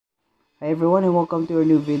Hi everyone and welcome to our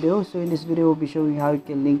new video. So in this video we'll be showing how you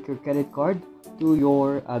can link your credit card to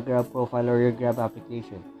your Grab profile or your Grab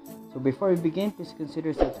application. So before we begin, please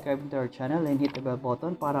consider subscribing to our channel and hit the bell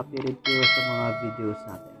button para updated kayo sa mga videos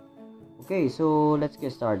natin. Okay, so let's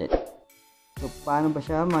get started. So paano ba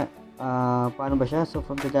siya? So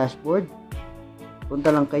from the dashboard,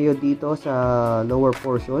 punta lang kayo dito sa lower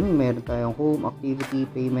portion. Meron tayong home, activity,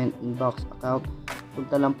 payment, inbox, account.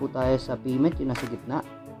 Punta lang po tayo sa payment, yung nasa gitna.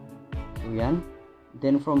 So yan.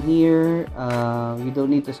 Then from here, you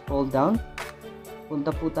don't need to scroll down.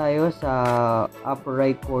 Punta po tayo sa upper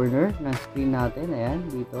right corner ng screen natin. Ayan,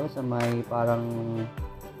 dito sa may parang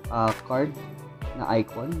card na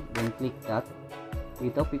icon. Then click that.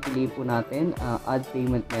 Dito, pipiliin po natin add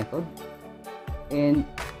payment method. And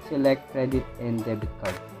select credit and debit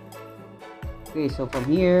card. Okay, so from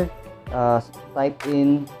here, type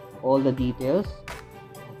in all the details.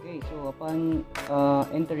 Okay, so upon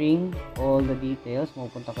entering all the details,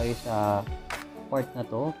 mapupunta kayo sa part na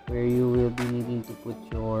to where you will be needing to put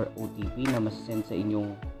your OTP na masasend sa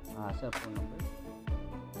inyong cellphone number.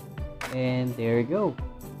 And there you go.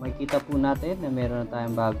 Makikita po natin na meron na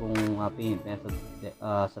tayong bagong payment method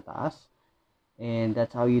sa taas. And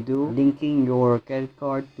that's how you do linking your credit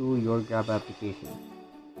card to your Grab application.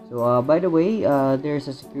 So by the way,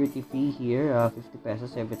 there's a security fee here, 50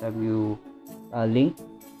 pesos every time you link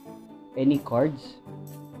any cards,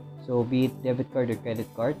 so be it debit card or credit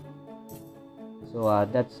card. So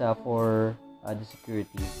that's for the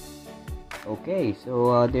security. Okay,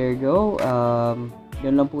 so there you go.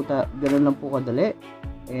 Ganun lang po kadali.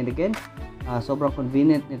 And again, sobrang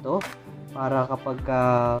convenient nito para kapag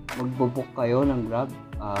magbo-book kayo ng Grab,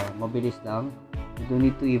 mabilis lang. You don't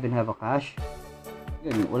need to even have a cash.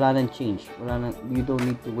 Yun, wala nang change. You don't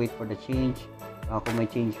need to wait for the change. Kung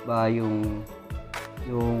may change ba yung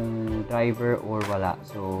driver or wala.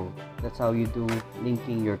 So that's how you do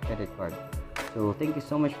linking your credit card. So thank you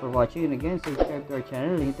so much for watching, and again, subscribe to our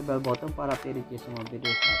channel and hit the bell button para updated kayo sa mga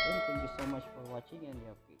videos natin. Thank you so much for watching and you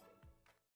have